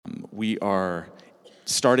We are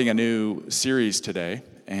starting a new series today,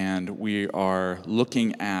 and we are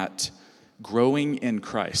looking at growing in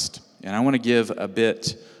Christ. And I want to give a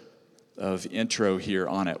bit of intro here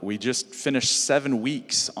on it. We just finished 7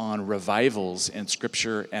 weeks on revivals in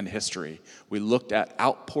Scripture and history. We looked at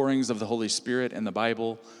outpourings of the Holy Spirit in the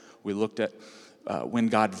Bible. We looked at when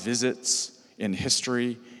God visits in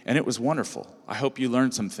history, and it was wonderful. I hope you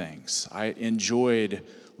learned some things. I enjoyed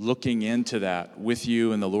looking into that with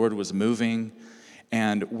you, and the Lord was moving,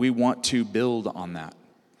 and we want to build on that.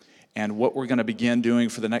 And what we're going to begin doing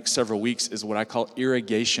for the next several weeks is what I call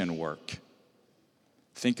irrigation work.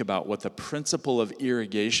 Think about what the principle of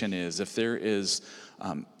irrigation is. If there is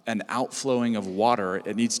an outflowing of water,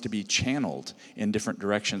 it needs to be channeled in different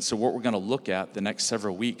directions. So what we're going to look at the next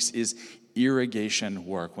several weeks is irrigation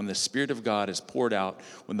work. When the Spirit of God is poured out,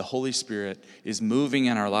 when the Holy Spirit is moving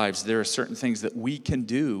in our lives, there are certain things that we can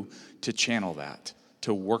do to channel that,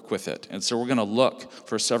 to work with it. And so we're going to look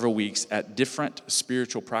for several weeks at different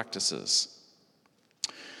spiritual practices.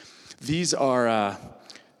 These are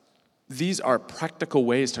practical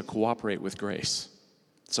ways to cooperate with grace.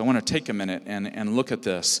 So I want to take a minute and look at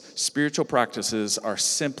this. Spiritual practices are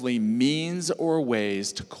simply means or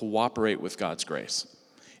ways to cooperate with God's grace.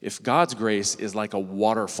 If God's grace is like a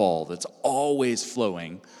waterfall that's always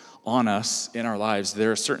flowing on us in our lives,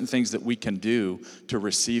 there are certain things that we can do to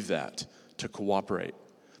receive that, to cooperate.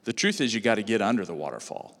 The truth is you got to get under the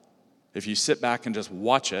waterfall. If you sit back and just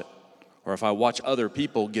watch it, or if I watch other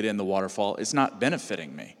people get in the waterfall, it's not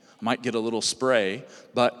benefiting me. I might get a little spray,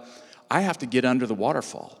 but I have to get under the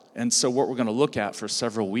waterfall. And so what we're going to look at for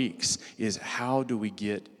several weeks is how do we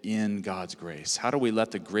get in God's grace? How do we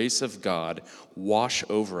let the grace of God wash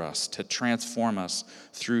over us to transform us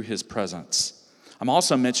through His presence? I'm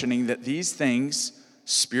also mentioning that these things,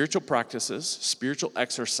 spiritual practices, spiritual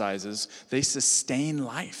exercises, they sustain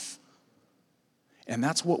life. And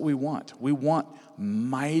that's what we want. We want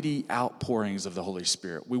mighty outpourings of the Holy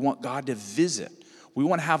Spirit. We want God to visit. We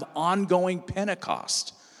want to have ongoing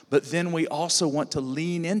Pentecost. But then we also want to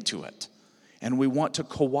lean into it, and we want to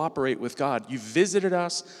cooperate with God. You visited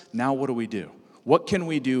us, now what do? What can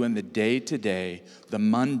we do in the day-to-day, the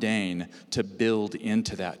mundane, to build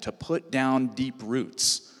into that, to put down deep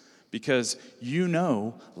roots? Because you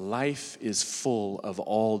know life is full of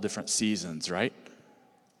all different seasons, right?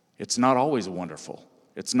 It's not always wonderful.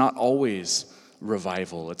 It's not always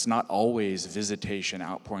revival. It's not always visitation,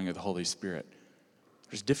 outpouring of the Holy Spirit.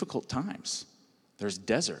 There's difficult times. There's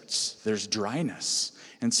deserts, there's dryness.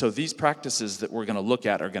 And so these practices that we're going to look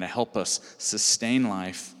at are going to help us sustain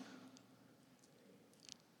life,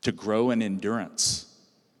 to grow in endurance.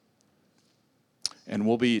 And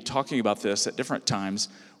we'll be talking about this at different times.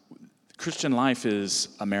 Christian life is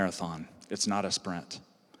a marathon. It's not a sprint.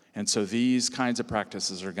 And so these kinds of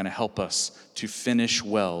practices are going to help us to finish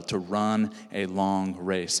well, to run a long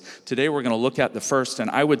race. Today we're going to look at the first,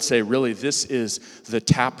 and I would say really this is the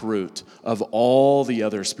taproot of all the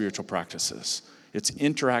other spiritual practices. It's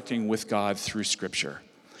interacting with God through Scripture.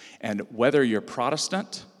 And whether you're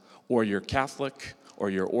Protestant or you're Catholic or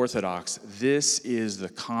you're Orthodox, this is the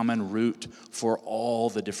common root for all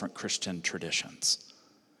the different Christian traditions.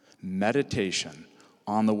 Meditation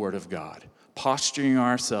on the Word of God. Posturing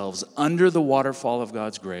ourselves under the waterfall of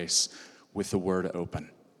God's grace with the Word open.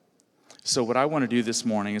 So what I want to do this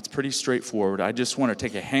morning, it's pretty straightforward. I just want to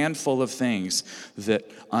take a handful of things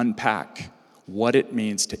that unpack what it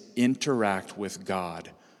means to interact with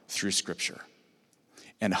God through Scripture.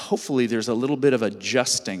 And hopefully there's a little bit of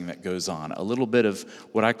adjusting that goes on, a little bit of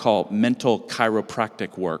what I call mental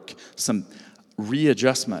chiropractic work, some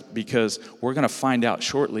readjustment, because we're going to find out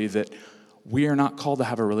shortly that we are not called to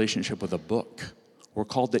have a relationship with a book. We're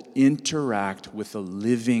called to interact with the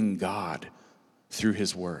living God through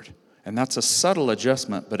His Word. And that's a subtle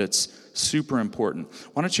adjustment, but it's super important.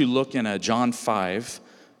 Why don't you look in John 5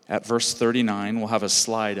 at verse 39. We'll have a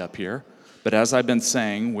slide up here. But as I've been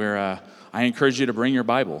saying, I encourage you to bring your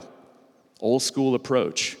Bible. Old school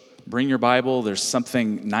approach. Bring your Bible. There's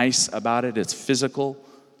something nice about it. It's physical.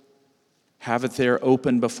 Have it there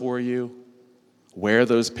open before you. Wear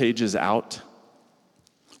those pages out.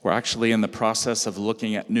 We're actually in the process of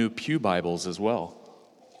looking at new pew Bibles as well.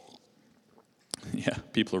 Yeah,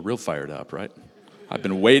 people are real fired up, right? I've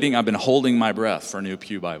been holding my breath for new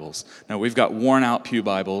pew Bibles. Now, we've got worn out pew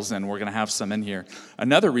Bibles, and we're going to have some in here.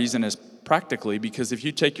 Another reason is practically because if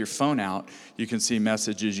you take your phone out, you can see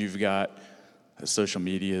messages you've got. Social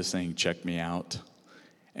media saying, check me out.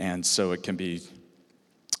 And so it can be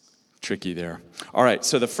Tricky there. All right,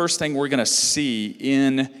 so the first thing we're going to see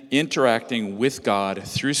in interacting with God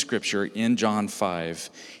through Scripture in John 5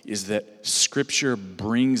 is that Scripture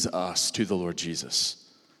brings us to the Lord Jesus.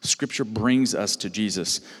 Scripture brings us to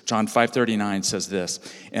Jesus. John 5:39 says this,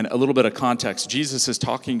 and a little bit of context. Jesus is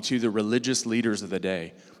talking to the religious leaders of the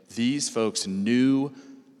day. These folks knew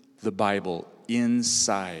the Bible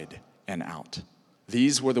inside and out.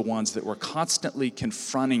 These were the ones that were constantly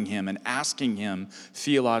confronting him and asking him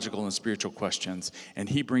theological and spiritual questions. And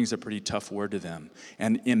he brings a pretty tough word to them.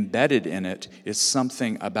 And embedded in it is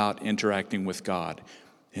something about interacting with God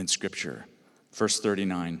in Scripture. Verse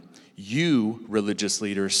 39, you, religious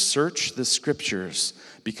leaders, search the Scriptures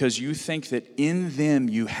because you think that in them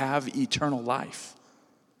you have eternal life.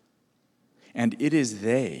 And it is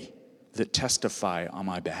they that testify on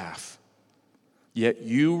my behalf. Yet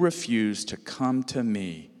you refuse to come to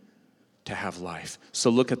me to have life. So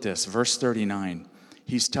look at this, verse 39.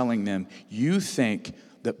 He's telling them, you think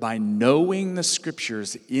that by knowing the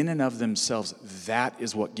Scriptures in and of themselves, that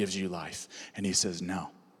is what gives you life. And he says, no.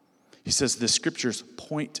 He says, the Scriptures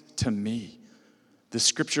point to me. The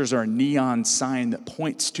Scriptures are a neon sign that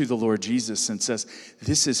points to the Lord Jesus and says,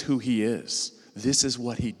 this is who he is. This is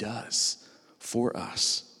what he does for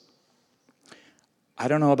us. I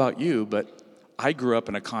don't know about you, but I grew up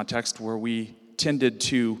in a context where we tended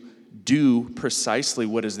to do precisely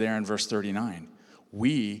what is there in verse 39.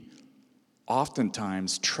 We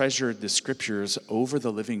oftentimes treasured the Scriptures over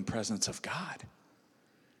the living presence of God.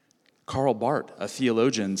 Karl Barth, a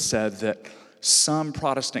theologian, said that some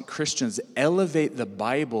Protestant Christians elevate the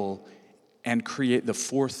Bible and create the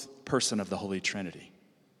fourth person of the Holy Trinity.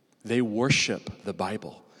 They worship the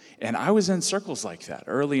Bible. And I was in circles like that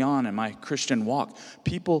early on in my Christian walk.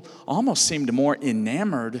 People almost seemed more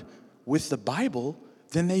enamored with the Bible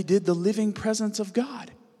than they did the living presence of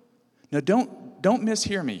God. Now, don't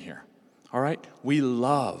mishear me here, all right? We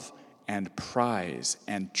love and prize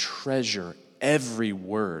and treasure every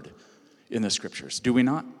word in the Scriptures, do we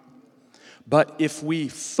not? But if we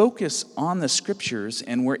focus on the Scriptures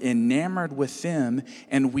and we're enamored with them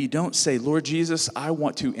and we don't say, Lord Jesus, I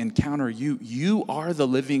want to encounter you. You are the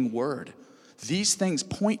living Word. These things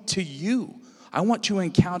point to you. I want to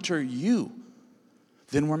encounter you.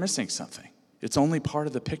 Then we're missing something. It's only part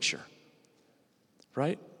of the picture,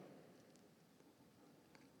 right?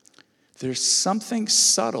 There's something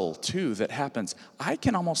subtle, too, that happens. I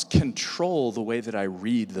can almost control the way that I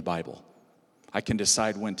read the Bible. I can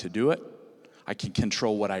decide when to do it. I can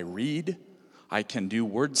control what I read. I can do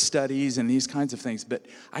word studies and these kinds of things, but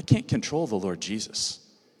I can't control the Lord Jesus.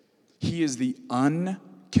 He is the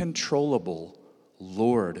uncontrollable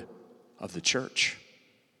Lord of the church.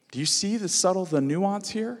 Do you see the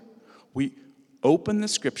nuance here? We open the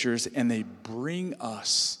Scriptures and they bring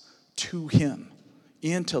us to him,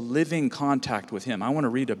 into living contact with him. I want to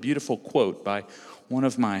read a beautiful quote by one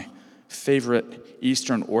of my favorite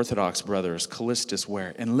Eastern Orthodox brothers, Callistus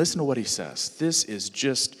Ware, and listen to what he says. This is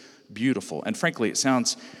just beautiful. And frankly, it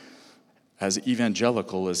sounds as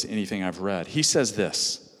evangelical as anything I've read. He says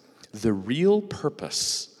this, the real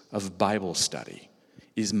purpose of Bible study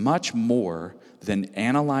is much more than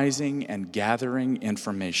analyzing and gathering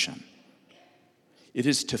information. It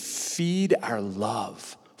is to feed our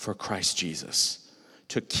love for Christ Jesus,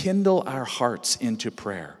 to kindle our hearts into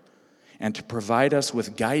prayer, and to provide us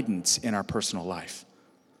with guidance in our personal life.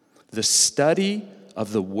 The study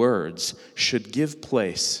of the words should give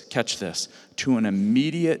place, catch this, to an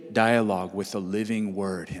immediate dialogue with the living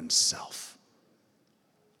Word himself.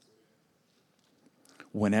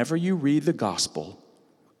 Whenever you read the gospel,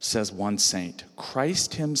 says one saint,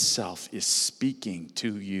 Christ himself is speaking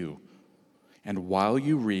to you. And while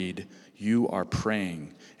you read, you are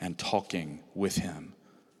praying and talking with him.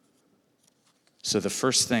 So the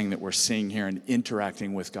first thing that we're seeing here in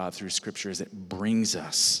interacting with God through Scripture is it brings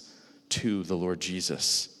us to the Lord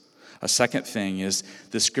Jesus. A second thing is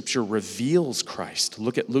the Scripture reveals Christ.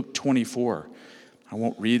 Look at Luke 24. I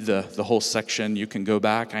won't read the whole section. You can go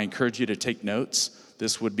back. I encourage you to take notes.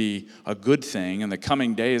 This would be a good thing. In the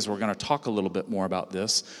coming days, we're going to talk a little bit more about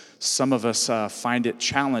this. Some of us find it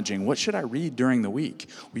challenging. What should I read during the week?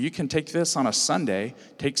 Well, you can take this on a Sunday,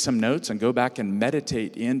 take some notes, and go back and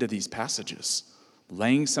meditate into these passages.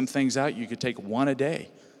 Laying some things out, you could take one a day.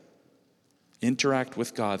 Interact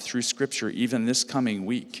with God through Scripture even this coming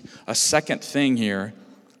week. A second thing here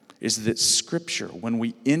is that Scripture, when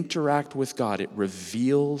we interact with God, it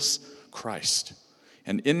reveals Christ.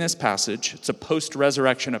 And in this passage, it's a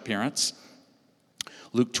post-resurrection appearance.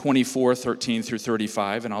 Luke 24, 13 through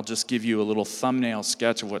 35, and I'll just give you a little thumbnail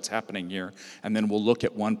sketch of what's happening here, and then we'll look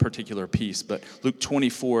at one particular piece. But Luke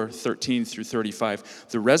 24, 13 through 35,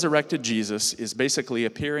 the resurrected Jesus is basically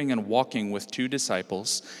appearing and walking with two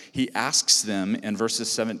disciples. He asks them in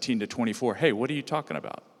verses 17 to 24, hey, what are you talking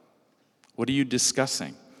about? What are you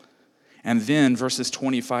discussing? And then verses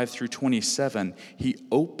 25 through 27, he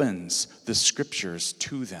opens the scriptures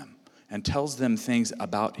to them and tells them things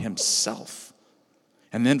about himself.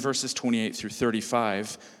 And then verses 28 through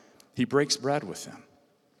 35, he breaks bread with them.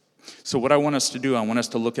 So what I want us to do, I want us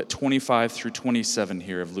to look at 25 through 27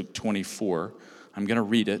 here of Luke 24. I'm going to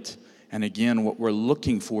read it. And again, what we're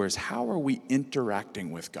looking for is how are we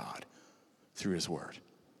interacting with God through his word?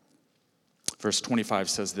 Verse 25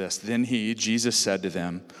 says this, then he, Jesus, said to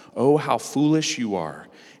them, oh, how foolish you are,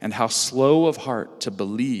 and how slow of heart to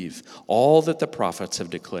believe all that the prophets have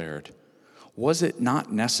declared. Was it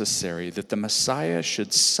not necessary that the Messiah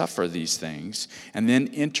should suffer these things and then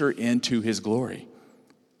enter into his glory?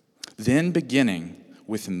 Then beginning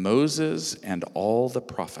with Moses and all the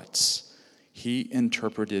prophets, he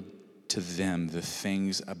interpreted to them the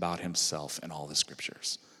things about himself in all the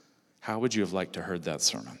scriptures. How would you have liked to heard that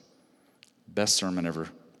sermon? Best sermon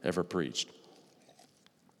ever preached.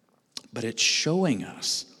 But it's showing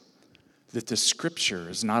us that the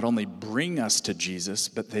scriptures not only bring us to Jesus,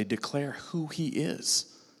 but they declare who he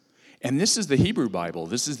is. And this is the Hebrew Bible.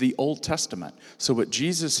 This is the Old Testament. So what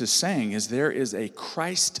Jesus is saying is there is a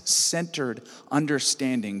Christ-centered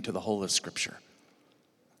understanding to the whole of Scripture.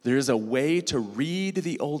 There is a way to read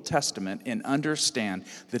the Old Testament and understand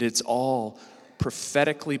that it's all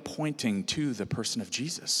prophetically pointing to the person of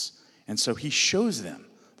Jesus. And so he shows them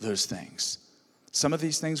those things. Some of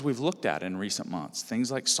these things we've looked at in recent months,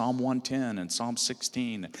 things like Psalm 110 and Psalm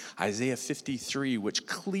 16 and Isaiah 53, which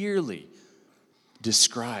clearly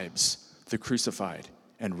describes the crucified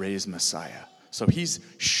and raised Messiah. So he's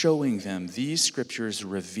showing them these scriptures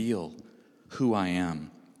reveal who I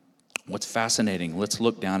am. What's fascinating, let's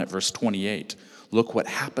look down at verse 28. Look what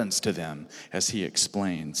happens to them as he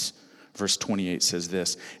explains. Verse 28 says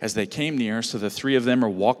this, as they came near, so the three of them are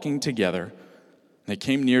walking together. They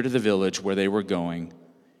came near to the village where they were going.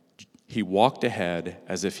 He walked ahead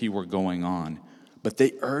as if he were going on, but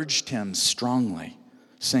they urged him strongly,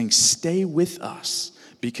 saying, stay with us,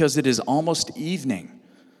 because it is almost evening,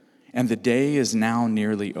 and the day is now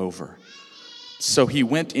nearly over. So he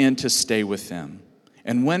went in to stay with them.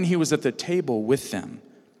 And when he was at the table with them,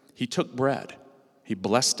 he took bread, he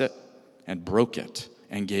blessed it, and broke it,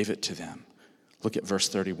 and gave it to them. Look at verse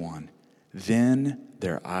 31. Then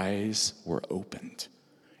their eyes were opened,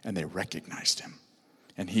 and they recognized him,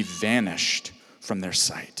 and he vanished from their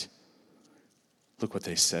sight. Look what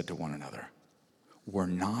they said to one another. Were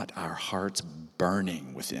not our hearts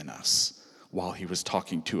burning within us while he was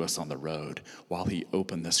talking to us on the road, while he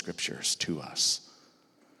opened the scriptures to us?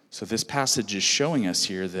 So this passage is showing us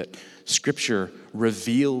here that scripture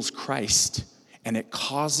reveals Christ, and it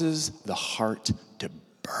causes the heart to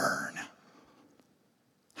burn.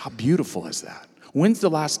 How beautiful is that? When's the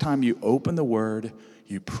last time you opened the word,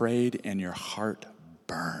 you prayed, and your heart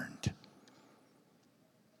burned?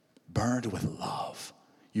 Burned with love.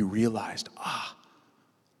 You realized,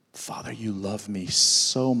 Father, you love me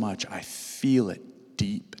so much. I feel it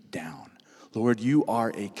deep down. Lord, you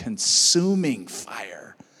are a consuming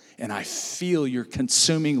fire, and I feel your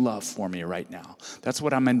consuming love for me right now. That's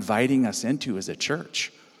what I'm inviting us into as a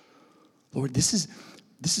church. Lord, this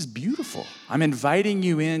is beautiful. I'm inviting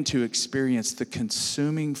you in to experience the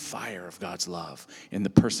consuming fire of God's love in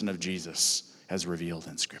the person of Jesus as revealed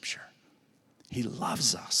in Scripture. He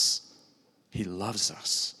loves us. He loves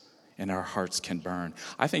us, and our hearts can burn.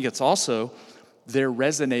 I think it's also they're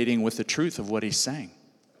resonating with the truth of what he's saying.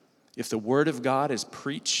 If the word of God is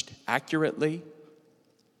preached accurately,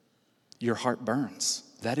 your heart burns.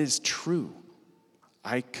 That is true.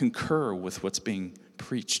 I concur with what's being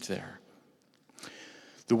preached there.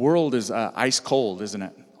 The world is ice cold, isn't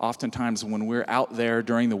it? Oftentimes when we're out there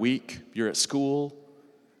during the week, you're at school,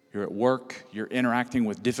 you're at work, you're interacting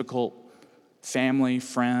with difficult family,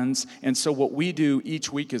 friends. And so what we do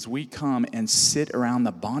each week is we come and sit around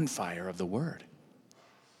the bonfire of the Word.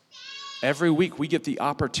 Every week we get the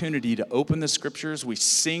opportunity to open the Scriptures. We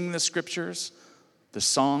sing the Scriptures. The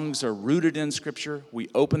songs are rooted in Scripture. We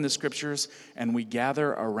open the Scriptures and we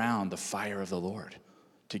gather around the fire of the Lord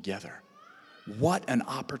together. What an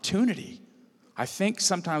opportunity. I think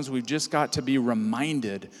sometimes we've just got to be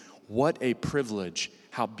reminded what a privilege,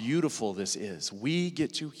 how beautiful this is. We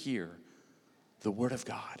get to hear the Word of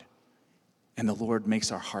God, and the Lord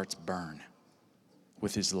makes our hearts burn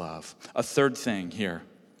with his love. A third thing here,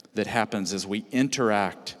 that happens as we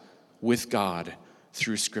interact with God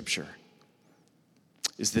through Scripture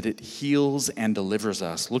is that it heals and delivers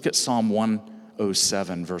us. Look at Psalm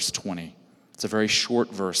 107, verse 20. It's a very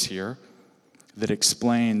short verse here that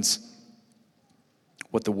explains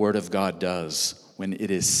what the Word of God does when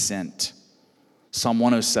it is sent. Psalm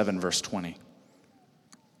 107, verse 20.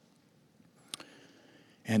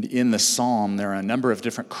 And in the psalm, there are a number of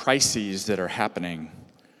different crises that are happening.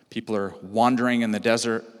 People are wandering in the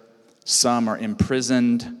desert. Some are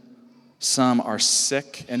imprisoned. Some are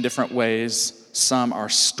sick in different ways. Some are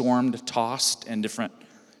stormed, tossed in different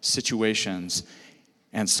situations.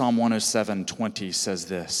 And Psalm 107:20 says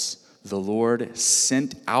this: the Lord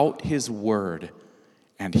sent out his word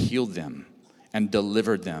and healed them and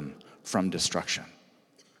delivered them from destruction.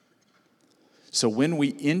 So when we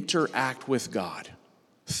interact with God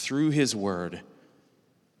through his word,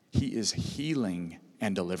 he is healing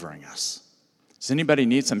and delivering us. Does anybody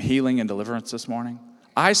need some healing and deliverance this morning?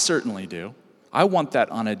 I certainly do. I want that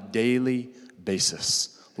on a daily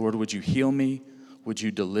basis. Lord, would you heal me? Would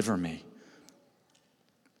you deliver me?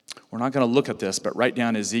 We're not going to look at this, but write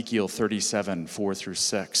down Ezekiel 37, 4 through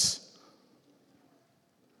 6.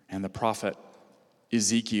 And the prophet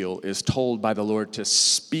Ezekiel is told by the Lord to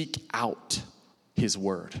speak out his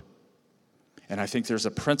word. And I think there's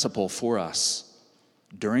a principle for us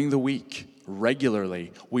during the week,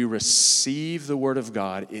 regularly. We receive the word of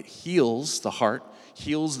God. It heals the heart,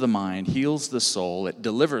 heals the mind, heals the soul. It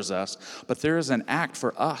delivers us. But there is an act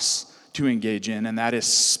for us to engage in, and that is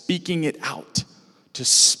speaking it out, to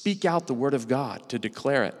speak out the word of God, to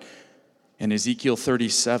declare it. And Ezekiel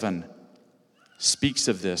 37 speaks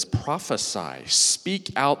of this. Prophesy,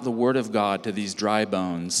 speak out the word of God to these dry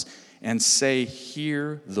bones, and say,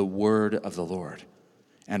 hear the word of the Lord,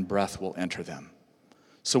 and breath will enter them.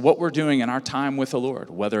 So what we're doing in our time with the Lord,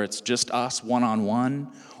 whether it's just us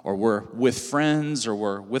one-on-one, or we're with friends, or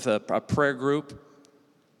we're with a prayer group,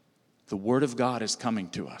 the word of God is coming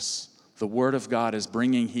to us. The word of God is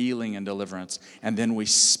bringing healing and deliverance, and then we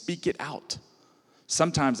speak it out.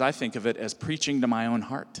 Sometimes I think of it as preaching to my own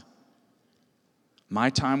heart. My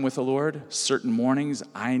time with the Lord, certain mornings,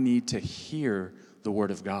 I need to hear the word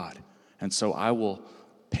of God. And so I will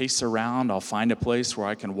pace around. I'll find a place where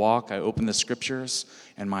I can walk. I open the scriptures,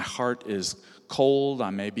 and my heart is cold.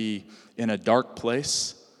 I may be in a dark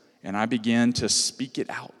place, and I begin to speak it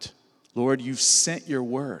out. Lord, you've sent your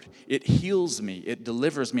word. It heals me. It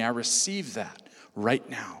delivers me. I receive that right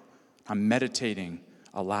now. I'm meditating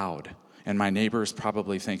aloud, and my neighbors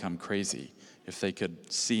probably think I'm crazy if they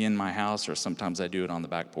could see in my house, or sometimes I do it on the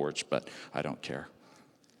back porch, but I don't care.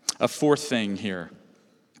 A fourth thing here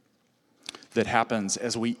that happens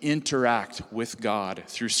as we interact with God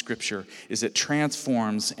through Scripture is it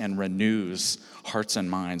transforms and renews hearts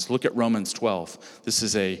and minds. Look at Romans 12. This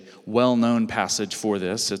is a well-known passage for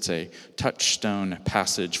this. It's a touchstone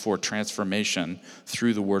passage for transformation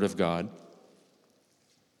through the Word of God.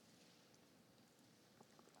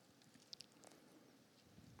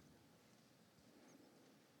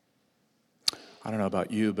 I don't know about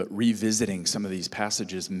you, but revisiting some of these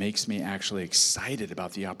passages makes me actually excited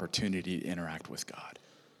about the opportunity to interact with God,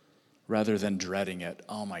 rather than dreading it.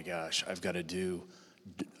 Oh my gosh, I've got to do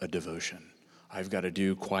a devotion. I've got to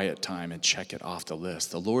do quiet time and check it off the list.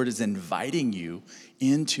 The Lord is inviting you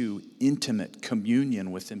into intimate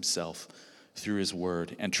communion with himself through his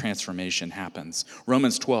word, and transformation happens.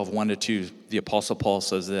 Romans 12, 1-2, the Apostle Paul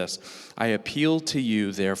says this: I appeal to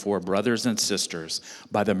you, therefore, brothers and sisters,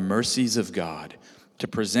 by the mercies of God, to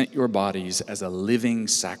present your bodies as a living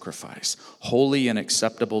sacrifice, holy and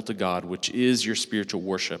acceptable to God, which is your spiritual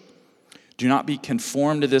worship. Do not be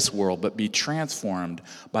conformed to this world, but be transformed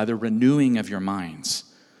by the renewing of your minds,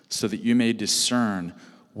 so that you may discern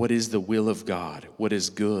what is the will of God, what is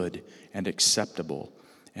good and acceptable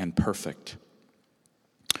and perfect.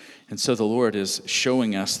 And so the Lord is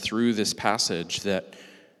showing us through this passage that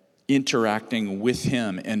interacting with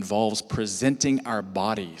him involves presenting our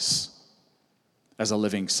bodies as a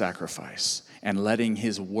living sacrifice and letting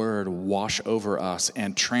his word wash over us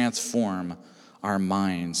and transform our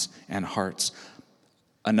minds and hearts.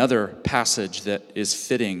 Another passage that is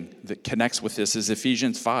fitting, that connects with this, is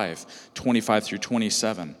Ephesians 5, 25 through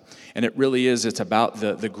 27. And it really is, it's about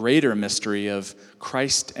the greater mystery of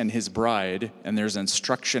Christ and his bride, and there's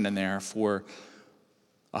instruction in there for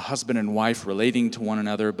a husband and wife relating to one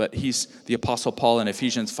another, but the Apostle Paul in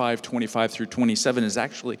Ephesians 5, 25 through 27 is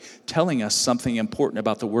actually telling us something important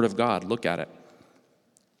about the Word of God. Look at it.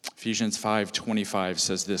 Ephesians 5, 25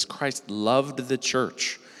 says this: Christ loved the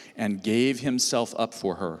church and gave himself up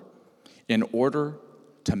for her in order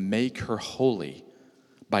to make her holy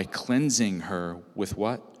by cleansing her with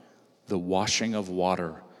what? the washing of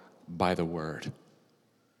water by the word.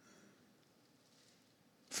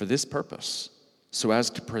 For this purpose, so as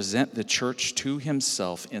to present the church to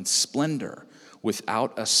himself in splendor,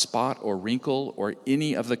 without a spot or wrinkle or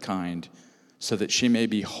any of the kind, so that she may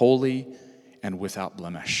be holy and without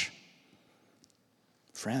blemish.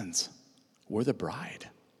 Friends, we're the bride.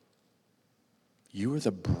 You are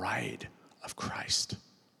the bride of Christ.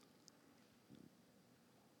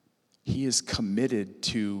 He is committed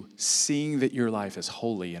to seeing that your life is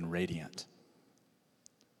holy and radiant.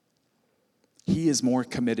 He is more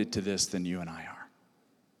committed to this than you and I are.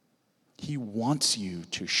 He wants you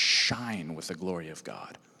to shine with the glory of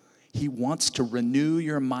God. He wants to renew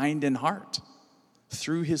your mind and heart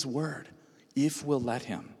through his word, if we'll let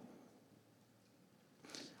him.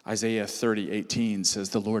 Isaiah 30:18 says,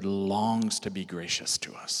 the Lord longs to be gracious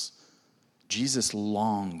to us. Jesus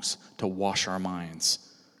longs to wash our minds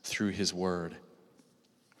through his word.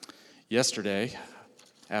 Yesterday,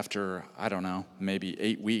 after, maybe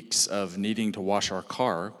 8 weeks of needing to wash our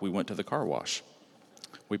car, we went to the car wash.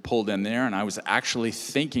 We pulled in there, and I was actually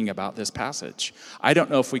thinking about this passage. I don't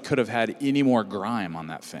know if we could have had any more grime on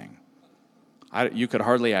that thing. You could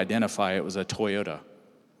hardly identify it was a Toyota.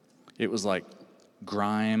 It was like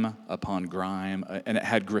grime upon grime, and it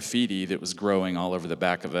had graffiti that was growing all over the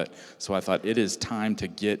back of it. So I thought, it is time to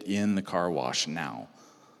get in the car wash now.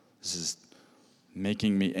 This is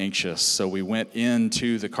making me anxious. So we went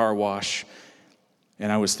into the car wash,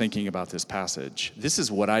 and I was thinking about this passage. This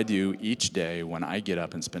is what I do each day when I get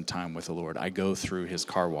up and spend time with the Lord. I go through his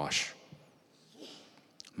car wash.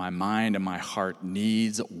 My mind and my heart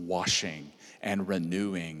needs washing and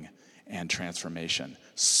renewing and transformation.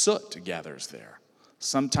 Soot gathers there.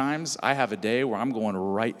 Sometimes I have a day where I'm going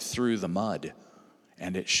right through the mud,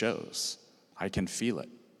 and it shows. I can feel it.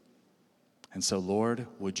 And so, Lord,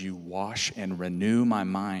 would you wash and renew my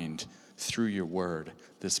mind through your word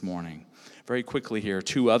this morning? Very quickly here,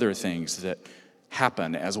 2 other things that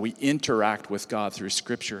happen as we interact with God through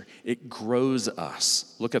Scripture. It grows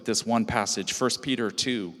us. Look at this one passage, 1 Peter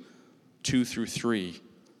 2:2-3.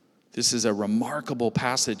 This is a remarkable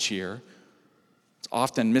passage here. It's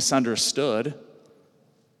often misunderstood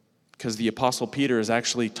because the Apostle Peter is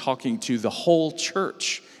actually talking to the whole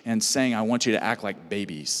church and saying, I want you to act like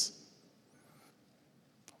babies.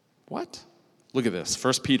 What? Look at this,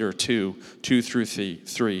 1 Peter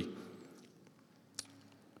 2:2-3.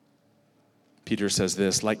 Peter says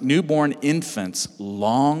this, like newborn infants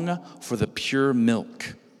long for the pure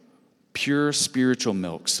milk, pure spiritual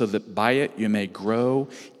milk, so that by it you may grow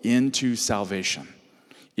into salvation,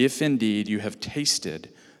 if indeed you have tasted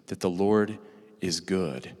that the Lord is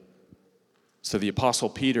good. So the Apostle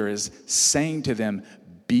Peter is saying to them,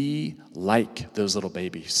 be like those little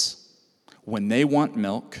babies. When they want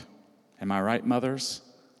milk, am I right, mothers?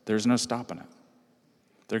 There's no stopping it.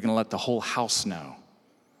 They're going to let the whole house know.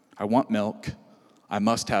 I want milk. I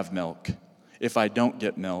must have milk. If I don't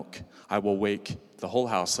get milk, I will wake the whole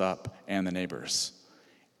house up and the neighbors.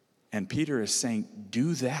 And Peter is saying,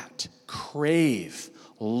 do that. Crave,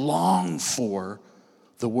 long for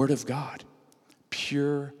the word of God.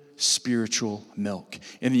 Pure spiritual milk.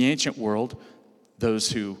 In the ancient world,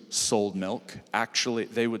 those who sold milk, actually,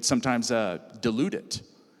 they would sometimes dilute it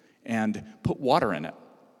and put water in it,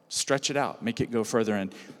 stretch it out, make it go further.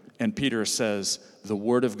 And Peter says, the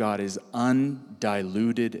word of God is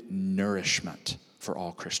undiluted nourishment for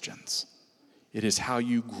all Christians. It is how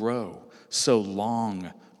you grow. So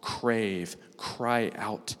long, crave, cry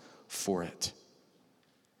out for it.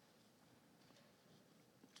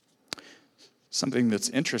 Something that's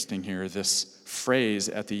interesting here, this phrase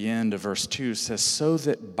at the end of verse 2 says, so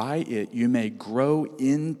that by it you may grow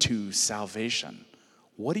into salvation.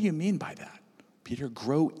 What do you mean by that, Peter?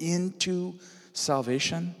 Grow into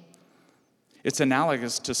salvation? It's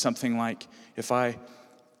analogous to something like if I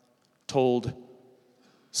told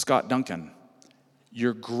Scott Duncan,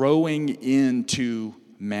 you're growing into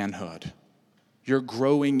manhood. You're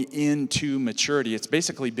growing into maturity. It's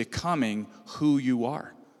basically becoming who you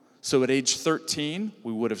are. So at age 13,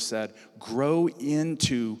 we would have said, grow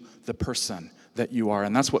into the person that you are.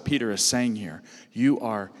 And that's what Peter is saying here. You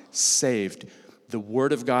are saved. The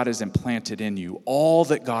word of God is implanted in you. All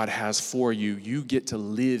that God has for you, you get to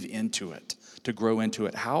live into it, to grow into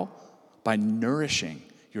it. How? By nourishing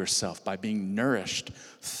yourself, by being nourished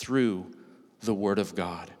through the word of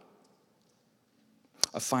God.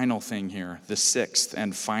 A final thing here, the 6th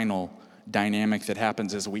and final dynamic that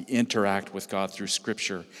happens as we interact with God through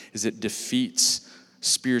Scripture is it defeats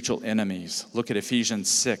spiritual enemies. Look at Ephesians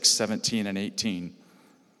 6:17 and 18.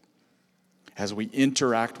 As we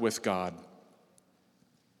interact with God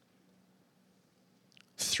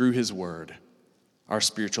through his word, our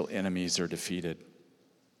spiritual enemies are defeated.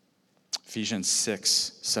 Ephesians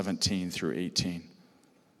 6:17 through 18.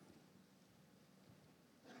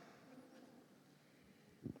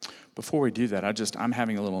 Before we do that, I'm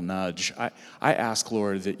having a little nudge. I ask,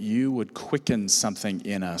 Lord, that you would quicken something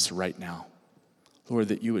in us right now. Lord,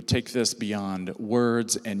 that you would take this beyond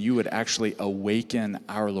words and you would actually awaken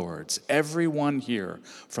our lords. Everyone here,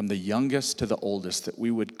 from the youngest to the oldest, that we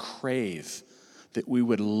would crave, that we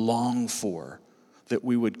would long for, that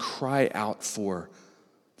we would cry out for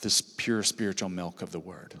this pure spiritual milk of the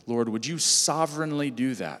word. Lord, would you sovereignly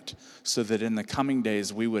do that so that in the coming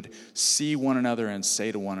days we would see one another and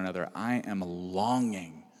say to one another, I am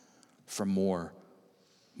longing for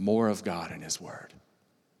more of God and his word.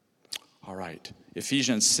 All right.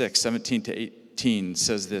 Ephesians 6:17 to 18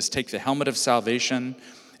 says this, take the helmet of salvation,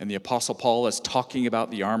 and the Apostle Paul is talking about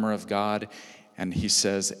the armor of God, and he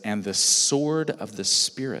says, and the sword of the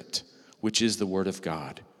Spirit, which is the word of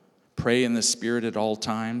God. Pray in the Spirit at all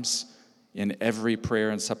times, in every prayer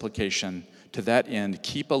and supplication. To that end,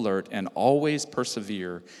 keep alert and always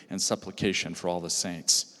persevere in supplication for all the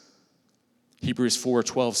saints. Hebrews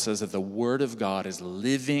 4:12 says that the word of God is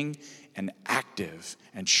living and active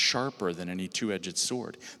and sharper than any two-edged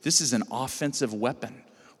sword. This is an offensive weapon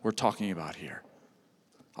we're talking about here.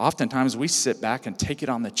 Oftentimes we sit back and take it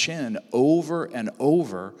on the chin over and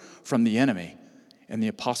over from the enemy. And the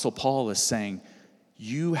Apostle Paul is saying,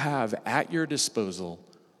 you have at your disposal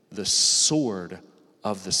the sword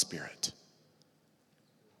of the Spirit.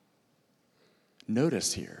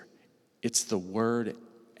 Notice here, it's the word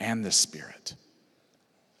and the Spirit.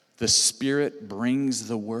 The Spirit brings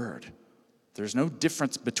the word. There's no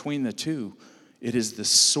difference between the two. It is the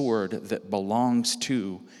sword that belongs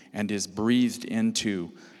to and is breathed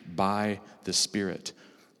into by the Spirit.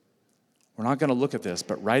 We're not going to look at this,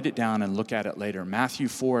 but write it down and look at it later. Matthew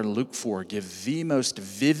 4 and Luke 4 give the most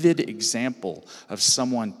vivid example of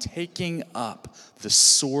someone taking up the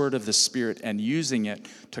sword of the Spirit and using it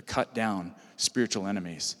to cut down spiritual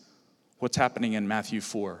enemies. What's happening in Matthew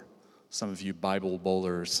 4? Some of you Bible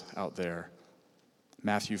bowlers out there.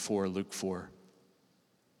 Matthew 4, Luke 4.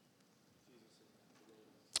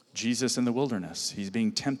 Jesus in the wilderness. He's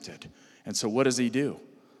being tempted. And so what does he do?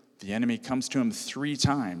 The enemy comes to him 3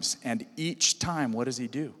 times, and each time, what does he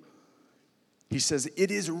do? He says,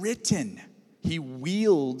 it is written. He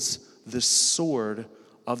wields the sword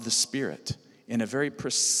of the Spirit in a very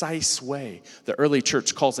precise way. The early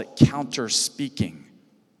church calls it counter-speaking.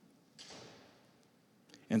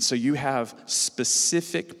 And so you have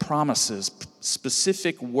specific promises,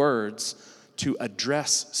 specific words to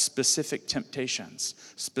address specific temptations,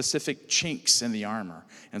 specific chinks in the armor.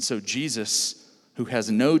 And so Jesus, who has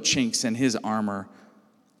no chinks in his armor,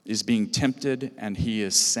 is being tempted, and he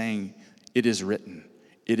is saying, it is written,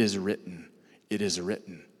 it is written, it is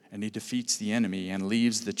written. And he defeats the enemy and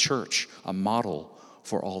leaves the church a model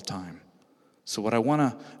for all time. So what I want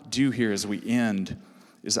to do here as we end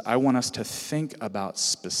is I want us to think about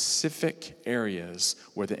specific areas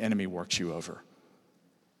where the enemy works you over.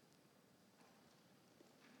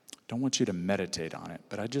 Don't want you to meditate on it,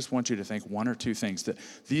 but I just want you to think 1 or 2 things. That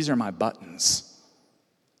these are my buttons.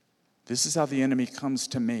 This is how the enemy comes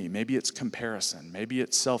to me. Maybe it's comparison. Maybe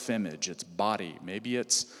it's self-image. It's body. Maybe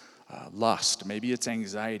it's lust. Maybe it's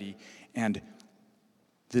anxiety. And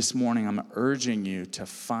this morning I'm urging you to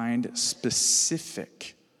find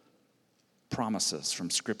specific promises from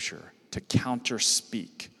Scripture to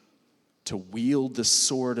counter-speak, to wield the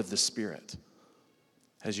sword of the Spirit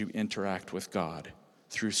as you interact with God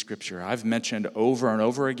through Scripture. I've mentioned over and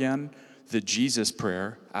over again the Jesus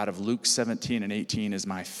prayer out of Luke 17 and 18 is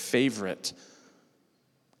my favorite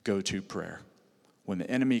go-to prayer. When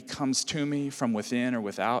the enemy comes to me from within or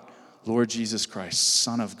without, Lord Jesus Christ,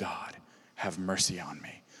 Son of God, have mercy on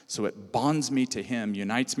me. So it bonds me to him,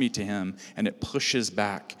 unites me to him, and it pushes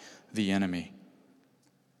back the enemy.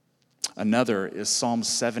 Another is Psalm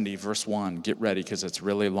 70, verse 1. Get ready because it's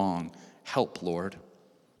really long. Help, Lord.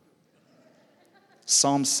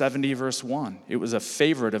 Psalm 70, verse 1. It was a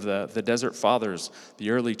favorite of the Desert Fathers,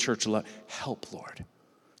 the early church. Help, Lord.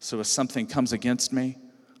 So if something comes against me,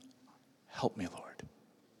 help me, Lord.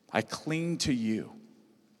 I cling to you.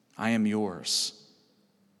 I am yours.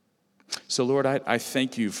 So, Lord, I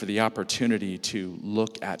thank you for the opportunity to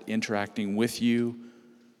look at interacting with you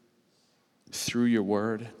through your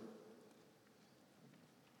word.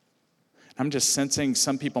 I'm just sensing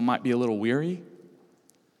some people might be a little weary,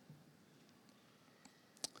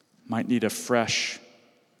 might need a fresh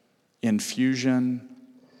infusion,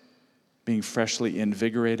 being freshly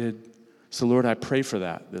invigorated. So, Lord, I pray for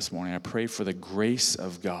that this morning. I pray for the grace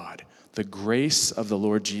of God, the grace of the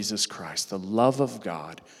Lord Jesus Christ, the love of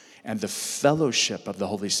God, and the fellowship of the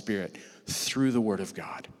Holy Spirit through the Word of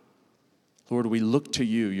God. Lord, we look to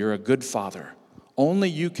you. You're a good Father. Only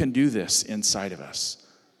you can do this inside of us.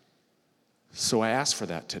 So I ask for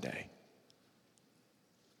that today.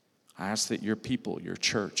 I ask that your people, your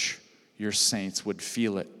church, your saints would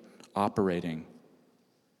feel it operating,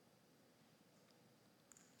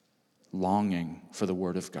 longing for the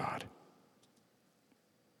Word of God.